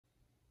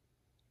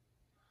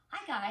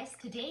guys,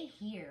 today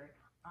here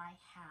I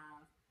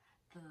have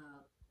the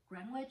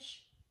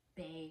Greenwich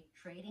Bay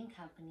Trading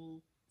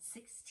Company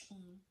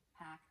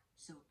 16-pack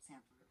soap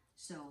sampler.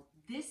 So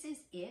this is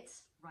it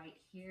right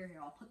here.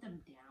 Here, I'll put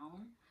them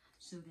down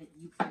so that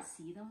you can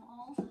see them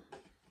all.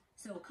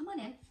 So come on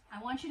in.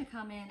 I want you to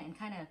come in and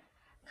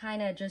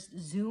kind of just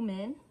zoom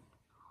in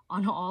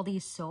on all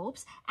these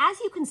soaps. As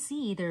you can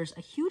see, there's a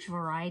huge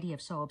variety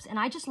of soaps, and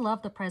I just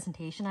love the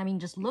presentation. I mean,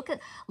 just look at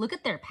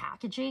their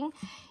packaging.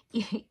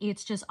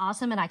 It's just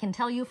awesome, and I can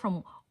tell you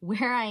from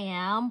where I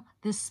am,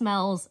 this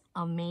smells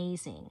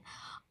amazing.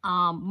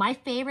 My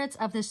favorites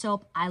of this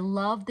soap, I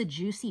love the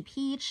Juicy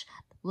Peach.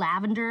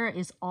 Lavender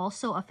is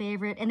also a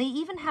favorite, and they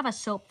even have a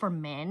soap for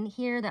men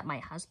here that my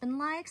husband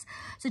likes.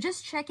 So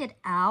just check it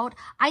out.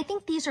 I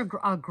think these are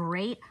a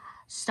great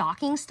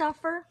stocking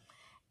stuffer.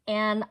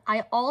 And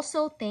I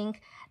also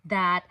think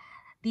that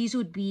these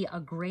would be a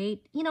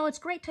great, it's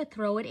great to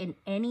throw it in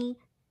any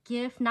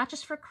gift, not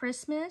just for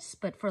Christmas,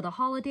 but for the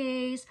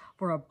holidays,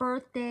 for a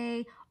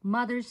birthday,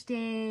 Mother's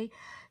Day.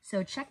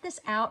 So check this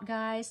out,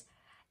 guys.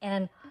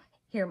 And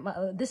here,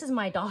 this is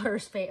my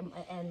daughter's favorite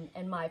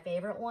and my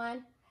favorite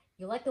one.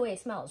 You like the way it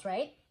smells,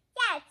 right?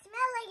 Yeah, it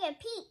smells like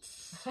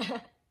a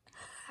peach.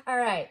 All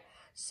right,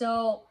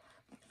 so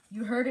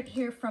you heard it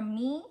here from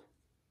me.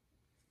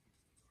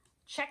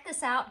 Check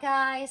this out,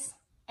 guys,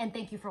 and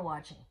thank you for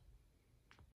watching.